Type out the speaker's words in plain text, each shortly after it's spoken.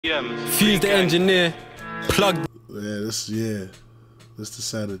Feel the engineer, plugged this the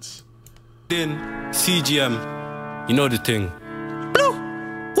Sadids. in, CGM, you know the thing.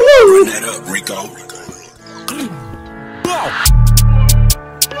 Run that up, Rico.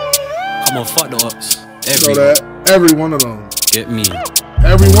 Come on, fuck the ops. You know that? Every one of them. Get me.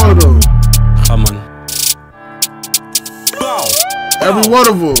 Every one of them. Come on. Every one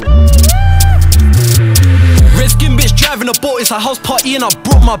of them. Redskin bitch driving a boat, it's a house party and I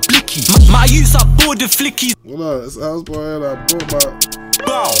brought my blicky. My youths are bored the flickies. Hold on, it's a house party and I brought my...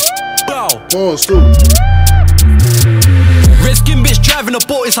 Bow. Pause too. Redskin bitch driving a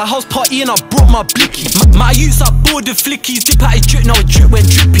boat, it's a house party and I brought my blicky. My youths are bored the flickies. Dip out his drip, now a drip went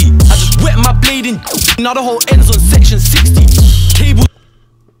drippy. I just wet my blade in, now the whole ends on section 60. Cable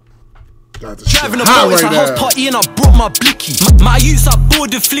driving a boat, it's a house party and I brought my blicky. My youths are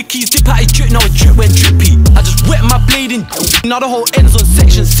bored the flickies. Dip out his drip, now a drip went drippy. I just wet my blade in, now the whole ends on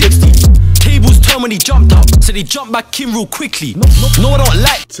section 60. Tables turned when he jumped out, so they jumped back in real quickly. No, I don't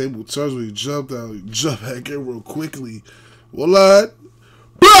like. Table turns when he jumped out, he jumped back in real quickly. What?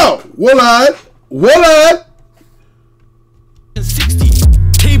 Bro! What? 60.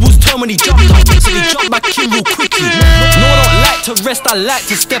 Tables turn when he jumped out, so they jumped back in real quickly. No, I don't like to rest, I like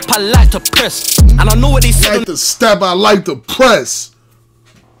to step, I like to press. And I know what they said. I like to step, I like to press.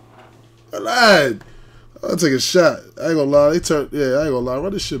 Alright. I'll take a shot. I ain't gonna lie, I ain't gonna lie.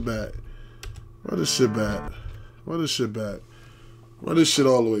 Run this shit back. Run this shit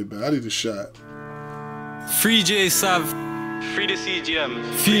all the way back. I need a shot. Free J Sav, free the CGM.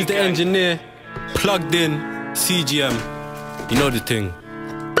 Feel the engineer, plugged in, CGM. You know the thing.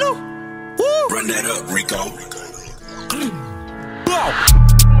 Run that up, Rico.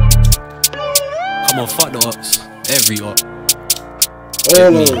 Come on, fuck the ops. Every op.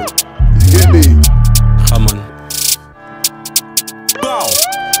 All of it. You get me? Come on. Bow.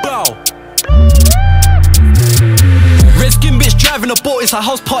 Redskin bitch driving a boat, it's a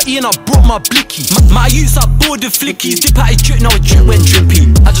house party and I brought my blicky. My youths are bored the flickies. Dip out his drip, now a drip went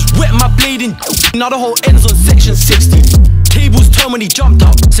drippy. I just wet my blade in, now the whole ends on section 60. Tables turned when he jumped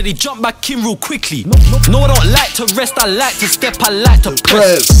out, so they jumped back in real quickly. No, I don't like to rest, I like to step, I like to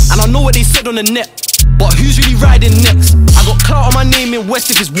press. And I know what they said on the net, but who's really riding next? I got clout on my name in West.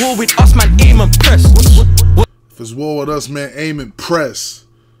 If it's war with us, man, aim and press. If it's war with us, man, aim and press.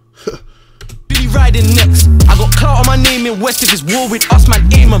 Really riding next. I got clout on my name in West. If it's war with us,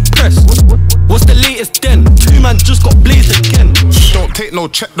 man, aim and press. What's the latest then? Two man just got blazed again. Don't take no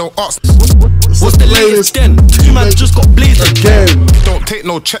check, no ask. What's the latest then? Two man just got blazed again. Don't take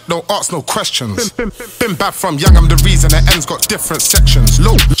no check, no ask, no questions. Been bad from young, I'm the reason the ends got different sections.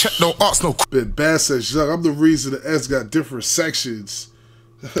 Low check, no ask, no been bad since young, I'm the reason the ends got different sections.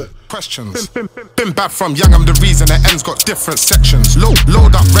 questions. Been bad from young, I'm the reason the ends got different sections. Load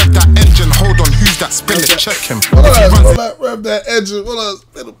up, rev that engine, hold on, who's that? Spin it, check him. Rev that engine, different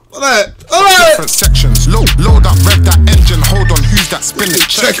sections. Load up, rev that engine, hold on, who's that? Spin it,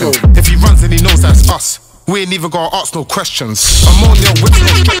 check him. If he runs and he knows that's us, we ain't even gotta ask no questions. Ammonia, whips,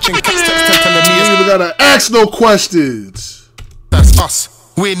 no stretching, cat steps, telling me we ain't even gotta ask no questions. That's us.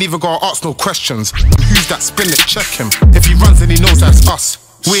 We ain't even gotta ask no questions. Who's that? Spin it, check him. If he runs and he knows that's us,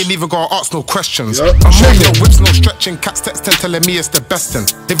 we ain't even gotta ask no questions. Ammonia, whips, no stretching, cat steps, telling me it's the best thing.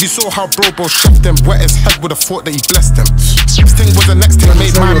 If you saw how Brobo chefed him, wet his head, would've thought that he blessed him. This thing was the next thing,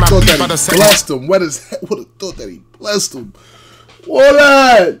 made my man bleed by the second. Blessed him, wet his head, would've thought that he blessed him. Hold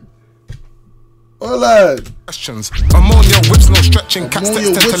on. Questions. Ammonia, whips, no stretching, cat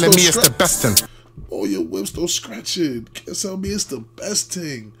steps, telling me it's the best thing. Oh, your whips don't scratch it. Can't tell me it's the best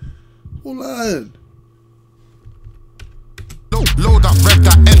thing. Hold on. Load up, rev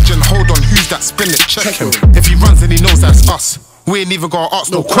that engine, hold on, who's that? Spin it, check him. If he runs and he knows that's us, we ain't even gotta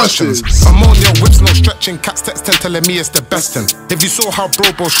ask no questions. Ammonia, whips, no stretching, cat steps, telling me it's the best thing. If you saw how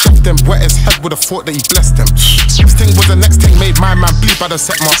Brobo chefed him, wet his head, would've thought that he blessed him. This thing was the next thing, made my man bleed by the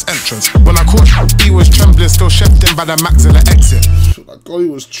set mask entrance. When I caught he was trembling, still chefed him by the maxilla exit. I thought he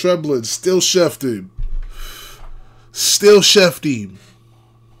was trembling, still chefed him. Still chefed him.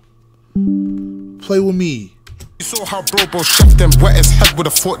 Play with me. You saw how Brobo chefed him, wet his head,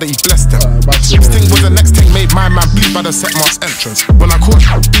 would've thought that he blessed him. This thing was the next thing, made my man bleed by the set mask entrance. When I caught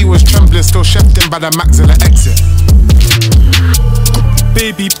he was trembling, still chefed him by the maxilla exit.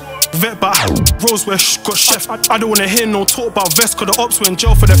 Baby, vet, but Rose where got chef. I don't wanna hear no talk about vest, cause the ops went in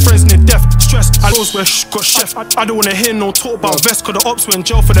jail for their friends near death. Stress, I Rose where got chef. I don't wanna hear no talk about vest, cause the ops went in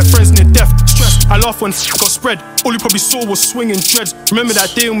jail for their friends near death. Stress, I laugh when got spread. All you probably saw was swinging dreads. Remember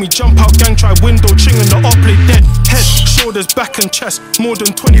that day when we jump out, gang try window, ching and the op play dead. Head, shoulders, back and chest. More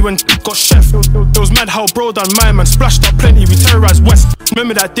than 20 when got chef. It was mad how bro done my man, splashed up plenty, we terrorized West.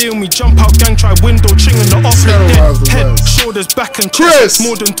 Remember that day when we jump out, gang try window, ching and the op play dead. Head, shoulders, back and chest.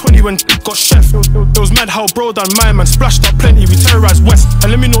 More than 20 when got chef. It was mad how bro done my man, splashed up plenty, we terrorized West. And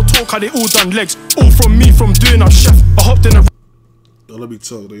let me not talk how they all done legs. All from me, from doing our chef. I hopped in a... Don't let me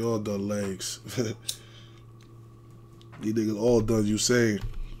talk, they all done legs. These niggas all done Usain.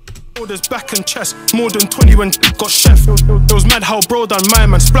 Shoulders, back and chest, more than 20 when got chef. It was mad how bro done my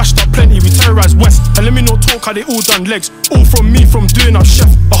man, splashed up plenty, we terrorized West. And let me not talk how they all done legs. All from me, from doing our chef.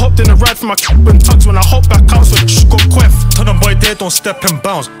 I hopped in a ride from my cap and tugs when I hopped back out, so got queff. Tell them boy there, don't step in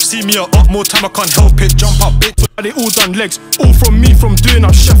bounds. See me up more time, I can't help it. Jump up, bitch. How they all done legs. All from me, from doing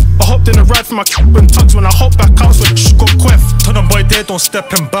our chef. I hopped in a ride from my cap and tugs when I hopped back out, so got queff. Tell them boy there, don't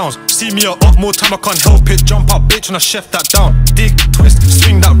step in bounds. See me up more time, I can't help it. Jump up, bitch, when I chef that down. Dig, twist,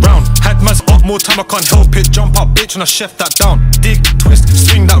 swing that round. Had man's up more time, I can't help it. Jump up, bitch, when I chef that down. Dig, twist,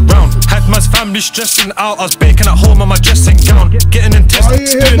 swing that round. Had man's family stressing out. I was baking at home on my dressing gown. Getting intense,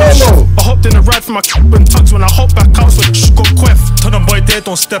 doing our chef. I hopped in a ride from my cap and tugs when I hopped back out, so got queff. Tell them boy there,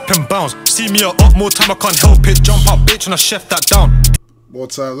 don't step in bounds. See me up more time, I can't help it. Jump up, bitch, when I chef that down. More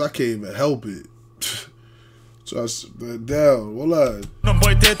times I can't even help it. Just down, voila. No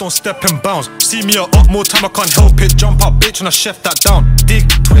boy there, don't step in bounds. See me up more time, I can't help it. Jump up, bitch, when I chef that down. Dig,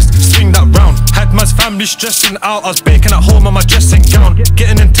 twist, swing that round. Had man's family stressing out. I was baking at home on my dressing gown.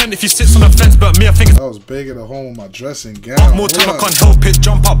 Getting intent if he sits on the fence, but me, I think I was baking at home on my dressing gown. More time, I can't help it.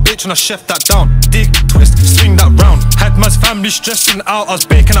 Jump up, bitch, when I chef that down. Dig, twist, swing that round. Had man's family stressing out. I was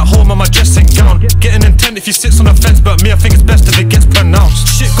baking at home on my dressing gown. Getting intent if he sits on the fence, but me, I think it's best if it gets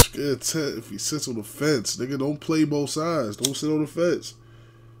pronounced. Shit. If he sits on the fence, nigga, don't play both sides. Don't sit on the fence.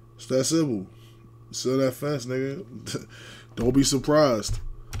 It's that simple. Sit on that fence, nigga. Don't be surprised.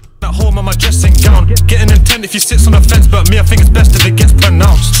 At home on my dressing gown. Getting intent if he sits on the fence, but me, I think it's best if it gets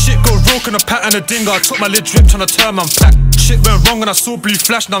pronounced. Shit go broke in a pat and a dinger. I took my lid drip, trying to turn my back. Shit went wrong and I saw blue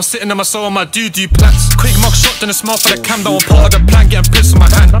flash. Now I'm sitting in my soul on my doo-doo plats. Quick mug shot, then a smile for the cam. That one part of the plan, getting piss on my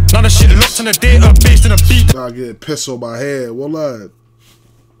hand. Now the shit locked in the database in a beat. Now I get piss on my head. What line?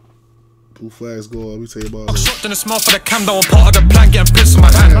 Blue flags go on, let me tell you about it. Shot, then a smile for the cam. That one part of the plan, getting piss on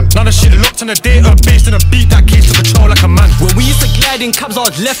my hand. Now the shit locked in the database in a beat that case to patrol like a man. When we used to glide in cabs, I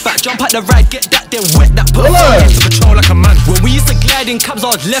was left back. Jump at the right, get that, then wet that. Put a firm one to patrol like a man. When we used to glide in cabs,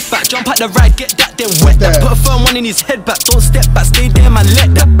 I was left back. Jump at the right, get that, then wet that. Put a firm one in his head back. Don't step back, stay there, man, let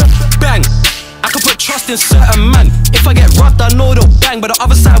that. Bang. I can put trust in certain man. If I get robbed, I know they'll bang. But the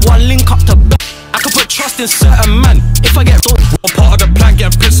other side, one link up to bang. I can put trust in certain man. If I get one part of the plan,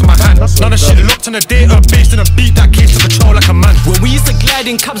 getting piss on my hand. Now the shit locked in the database in a beat that case to patrol like a man. When we used to glide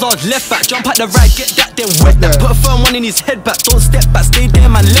in cabs, I was left back. Jump at the right, get that, then wet that. Put a firm one in his head back. Don't step back, stay there,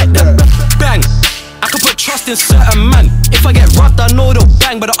 man, let that. Bang. I can put trust in certain man. If I get robbed, I know they'll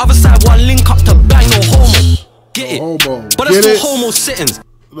bang. But the other side, one link up to bang. No homo. Get it? But that's no homo sittings.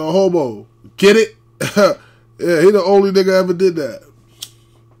 No homo. Get it? Yeah, he the only nigga ever did that.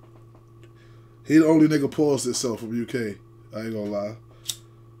 He the only nigga paused himself from UK. I ain't gonna lie.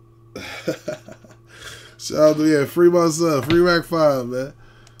 Shout out to, yeah, free my son, free RACK5, man.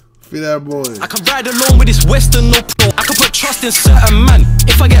 Free that boy. I can ride along with this Western, no pro. I can put trust in certain man.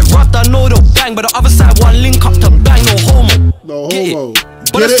 If I get robbed, I know they'll bang. But the other side, one link up to bang. No homo. No homo.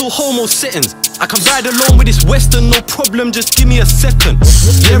 But that's still homo sittings. I can ride along with this Western, no problem, just give me a second.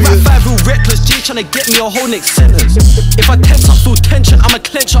 Yeah, RACK5 real reckless, G tryna get me a whole next sentence. If I tense up, feel tension, I'ma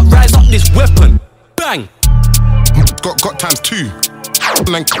clench up, rise up this weapon. Bang! Got times two,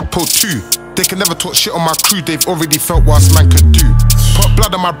 and pull two. They can never talk shit on my crew, they've already felt what us man could do. Put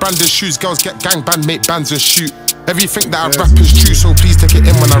blood on my branded shoes, girls get gang band, make bands and shoot. Everything that I rap is true, so please take it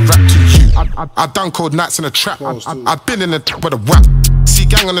in when I rap to you. I done cold nights in a trap, I've been in the trap with a whap. See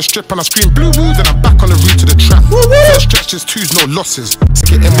gang on the strip and I scream blue woo, then I'm back on the route to the trap. First stretch is twos, no losses.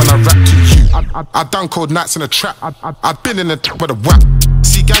 Take it in when I rap to you. I done cold nights in a trap, I've been in the trap with a whap.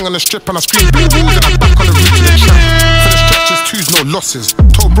 See gang on the strip and I scream blue woo, then I'm back on the route to the trap. First stretch is twos, no losses.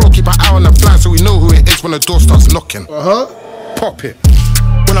 Told bro keep an eye on the blind so we know who it is when the door starts knocking. Pop it.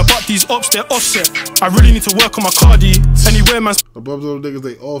 When I butt these ops, they're offset. I really need to work on my cardi. Anywhere, man. Above those niggas,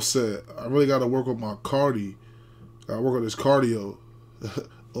 they offset. I really gotta work on my cardi. Gotta work on this cardio.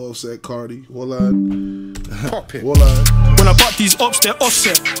 Offset cardi. One line. Pop it. One line. When I butt these ops, they're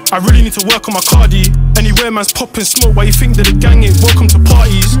offset. I really need to work on my cardi. Anywhere, man's popping smoke. Why you think that the gang ain't welcome to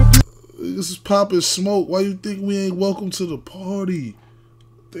parties? This is popping smoke. Why you think we ain't welcome to the party?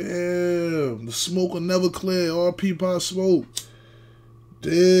 Damn, the smoke will never clear. RP Pop Smoke.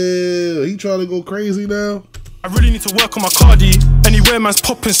 Damn, he trying to go crazy now. I really need to work on my cardi. Anywhere man's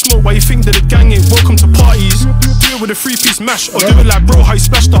popping smoke, why you think that the gang ain't welcome to parties? Do it with a 3-piece mash, or do it like bro, how you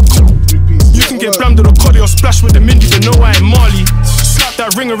splashed up. You can get blammed with a coddy or splash with the Mindy, but no, I ain't Marley. Slap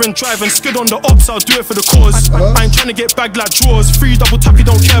that ringer and drive and skid on the ops, I'll do it for the cause. I ain't trying to get bagged like drawers, free double tap, you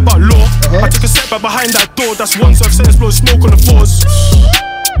don't care about law. I took a step back behind that door, that's one so I've said blow smoke on the fours.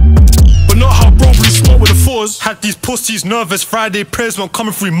 But not how bro blew smoke with the fours. Had these pussies nervous, Friday prayers won't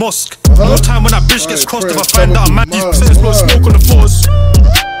coming through mosque. No time when that bitch gets crossed if I find out a man these Says blow smoke on the fours.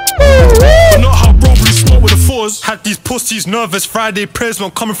 But not how bro blew smoke with the fours. Had these pussies nervous, Friday prayers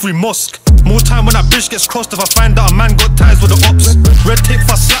won't coming through mosque. More time when that bitch gets crossed if I find out a man got ties with the ops. Red tape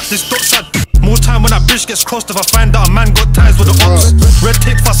for slap this dot sad. More time when that bitch gets crossed if I find out a man got ties with the ops. Red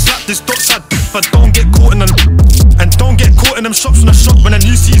tape for slap this dot sad. But don't get caught in them. And don't get caught in them shops when the shop when a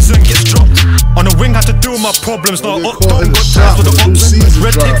new season gets dropped. On the wing had to deal with my problems. Now don't got ties with the ops.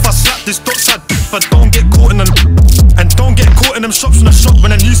 Red tape for slap this dot sad. But don't get caught in them. And don't get caught in them shops when the shop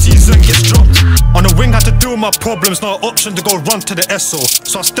when a new season gets dropped. On the wing had to deal with my problems. Now option to go run to the SO.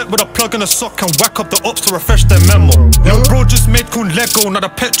 So I step with a plug in a sock and whack up the ops to refresh their memo. Yo bro just made cool Lego. Now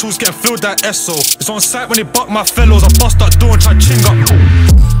the petrol's getting filled that SO. It's on site when they buck my fellows. I bust that door and try ching up.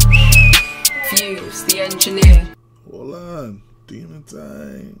 Fuse, the engineer. Hold on. Demon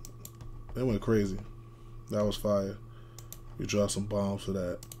Time. That went crazy. That was fire. We dropped some bombs for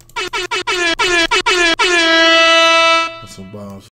that. Some bombs.